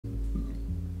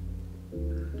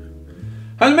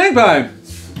Hello Magpie!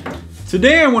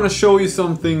 Today I want to show you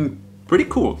something pretty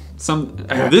cool.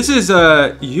 This is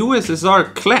a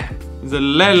USSR clap. It's a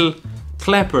Lel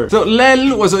clapper. So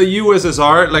Lel was a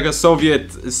USSR, like a Soviet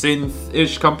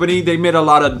synth-ish company. They made a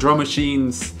lot of drum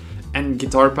machines and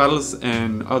guitar pedals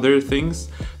and other things.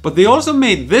 But they also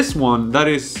made this one that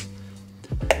is,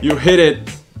 you hit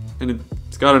it and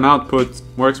it's got an output,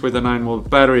 works with a 9-volt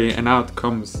battery, and out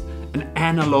comes an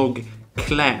analog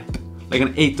clap, like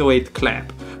an 808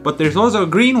 clap. But there's also a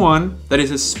green one that is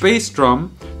a space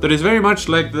drum that is very much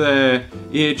like the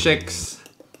EHX.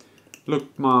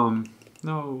 Look, mom,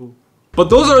 no.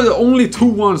 But those are the only two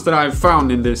ones that I've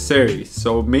found in this series,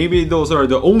 so maybe those are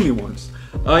the only ones.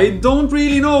 I don't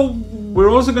really know. We're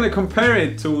also gonna compare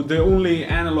it to the only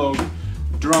analog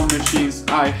drum machines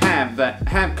I have that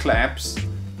have claps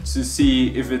to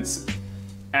see if it's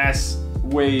as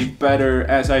way better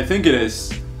as I think it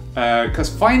is. Because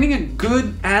finding a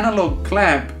good analog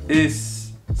clap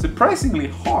is surprisingly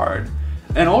hard.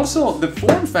 And also the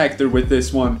form factor with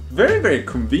this one, very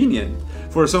convenient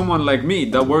for someone like me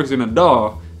that works in a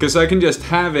DAW, because I can just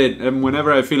have it and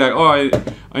whenever I feel like, oh,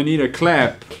 I need a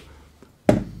clap.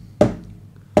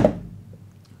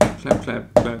 Clap,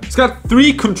 clap, clap. It's got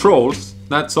 3 controls,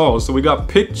 that's all. So we got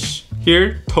pitch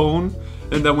here, tone,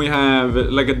 and then we have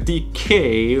like a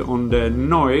decay on the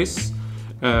noise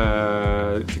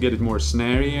to get it more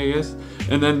snary, I guess.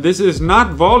 And then this is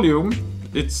not volume,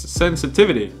 it's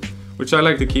sensitivity, which I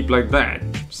like to keep like that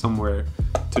somewhere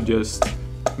to just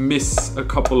miss a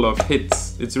couple of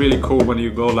hits. It's really cool when you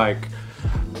go like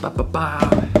ba ba ba.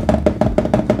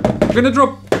 I'm gonna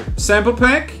drop sample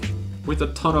pack with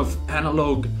a ton of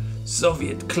analog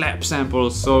Soviet clap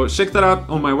samples, so check that out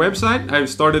on my website. I've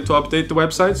started to update the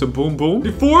website, so boom boom.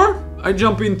 Before I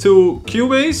jump into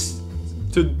Cubase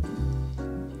to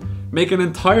make an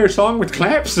entire song with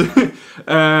claps,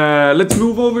 let's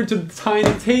move over to the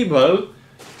tiny table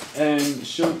and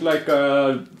shoot like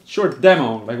a short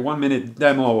demo, like 1-minute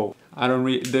demo.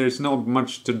 There's not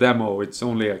much to demo, it's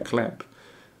only a clap.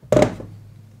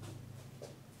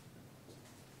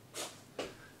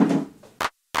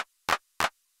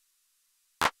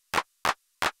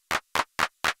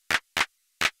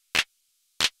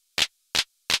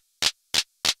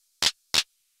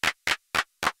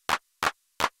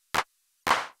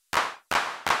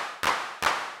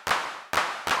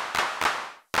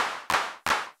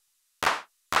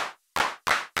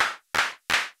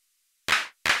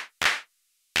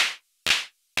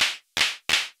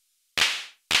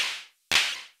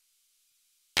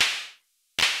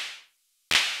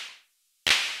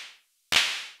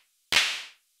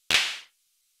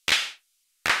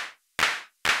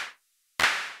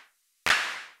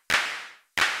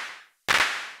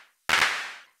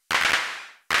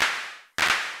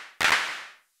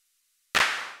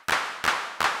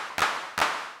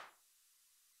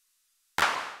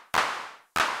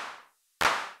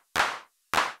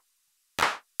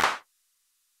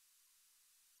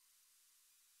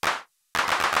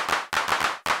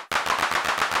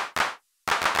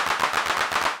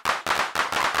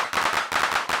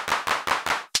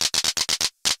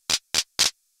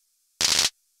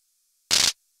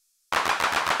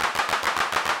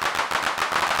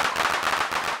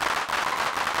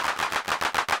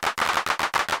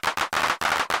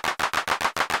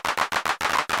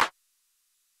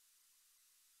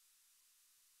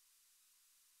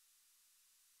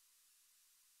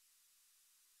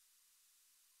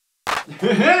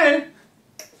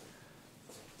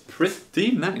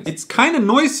 Pretty nice. It's kind of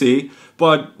noisy,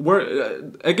 but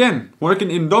again, working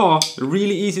in DAW,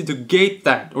 really easy to gate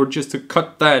that or just to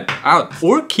cut that out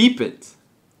or keep it.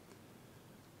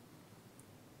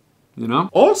 You know?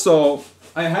 Also,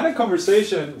 I had a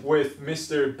conversation with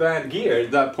Mr. Bad Gear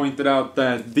that pointed out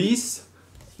that these,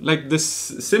 like this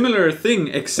similar thing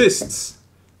exists,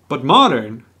 but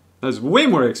modern. That's way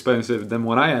more expensive than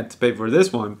what I had to pay for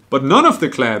this one. But none of the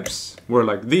claps were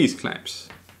like these claps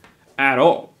at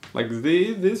all. Like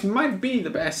this might be the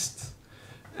best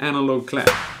analog clap.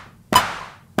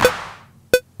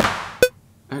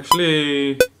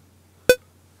 Actually,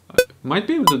 I might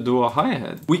be able to do a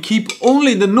hi-hat. We keep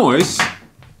only the noise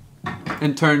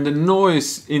and turn the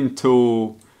noise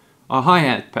into a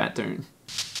hi-hat pattern.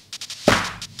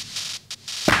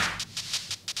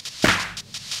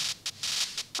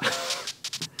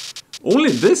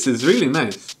 Only this is really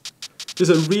nice.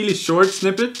 Just a really short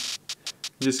snippet,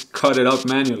 just cut it out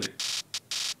manually.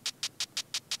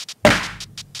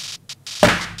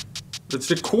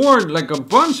 Let's record like a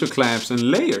bunch of claps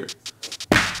and layer.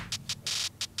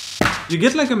 You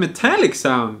get like a metallic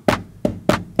sound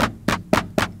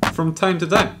from time to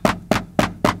time.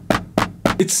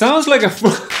 It sounds like a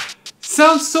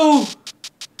sounds so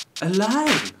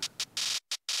alive.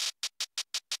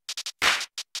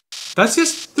 That's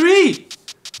just 3.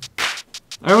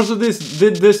 I also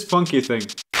did this funky thing.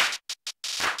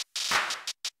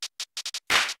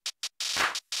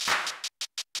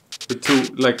 The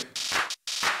 2, like...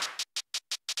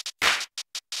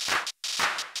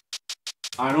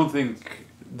 I don't think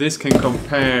this can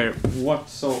compare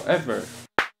whatsoever.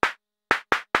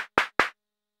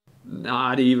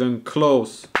 Not even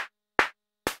close.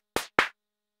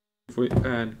 If we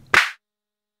add...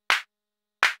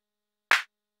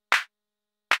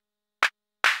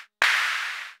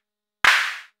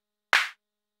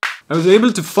 I was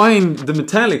able to find the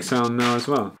metallic sound now as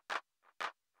well.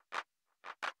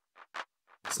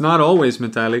 It's not always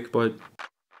metallic, but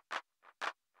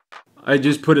I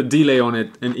just put a delay on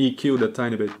it and EQ'd a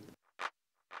tiny bit.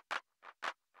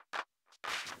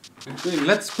 Okay,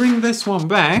 let's bring this one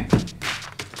back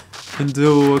and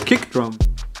do a kick drum.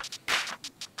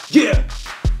 Yeah!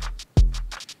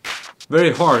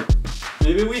 Very hard.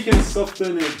 Maybe we can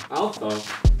soften it out though.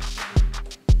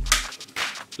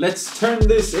 Let's turn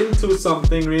this into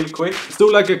something real quick. Let's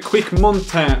do like a quick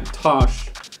montage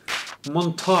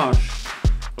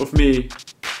of me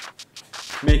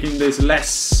making this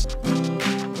less.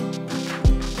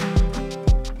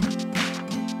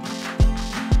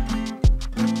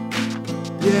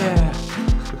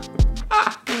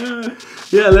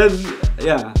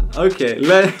 Yeah. Okay,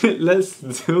 let's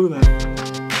do that.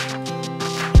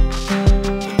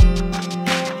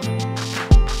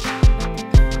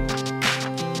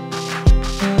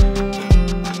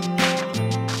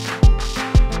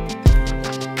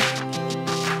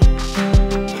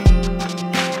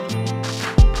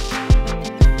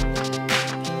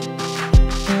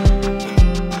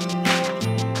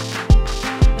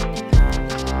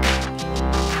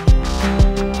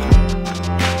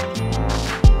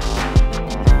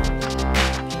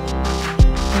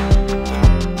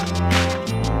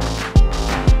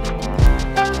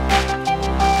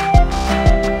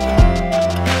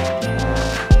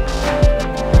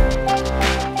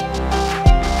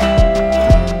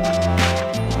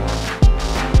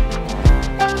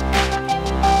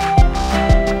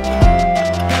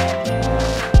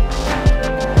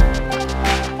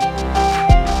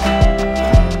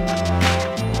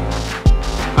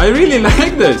 I really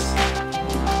like this.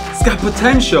 It's got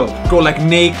potential. Go like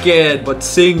naked, but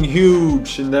sing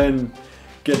huge, and then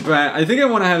get back. I think I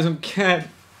want to have some cat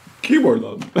keyboard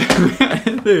on.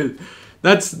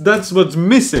 That's what's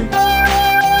missing.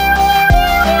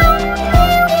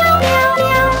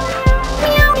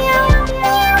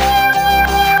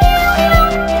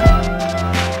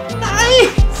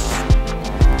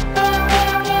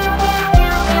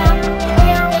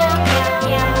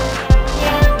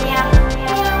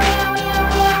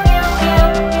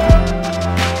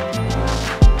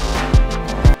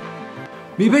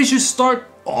 Maybe I should start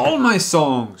all my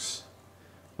songs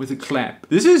with a clap.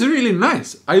 This is really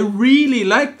nice. I really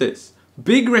like this.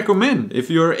 Big recommend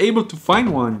if you're able to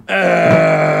find one.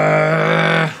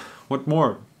 What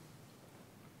more?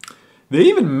 They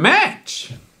even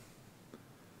match.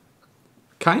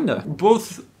 Kinda.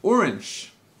 Both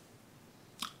orange.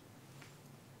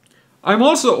 I'm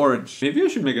also orange. Maybe I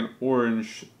should make an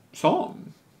orange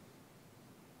song.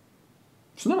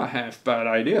 It's not a half bad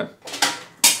idea.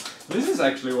 This is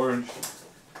actually orange.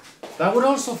 That would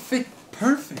also fit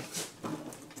perfect.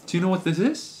 Do you know what this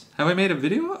is? Have I made a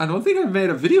video? I don't think I've made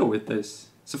a video with this.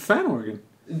 It's a fan organ.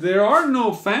 There are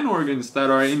no fan organs that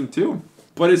are in tune.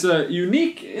 But it's a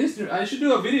unique instrument. I should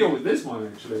do a video with this one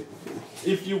actually.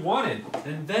 If you want it.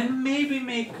 And then maybe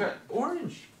make an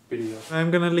orange video.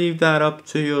 I'm gonna leave that up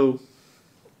to you.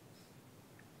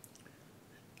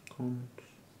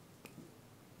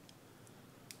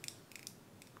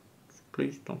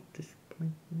 Please don't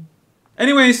disappoint me.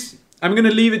 Anyways, I'm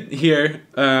gonna leave it here.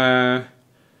 Clap,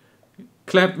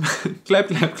 clap,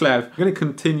 clap, clap. I'm gonna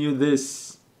continue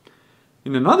this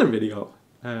in another video.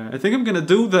 I think I'm gonna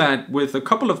do that with a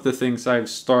couple of the things I've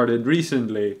started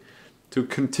recently to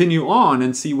continue on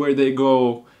and see where they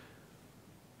go.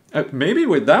 Maybe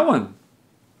with that one.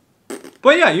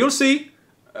 But yeah, you'll see.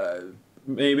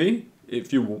 Maybe,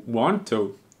 if you want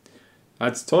to.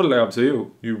 That's totally up to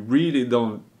you. You really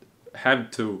don't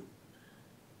have to,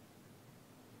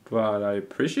 but I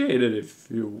appreciate it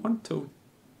if you want to.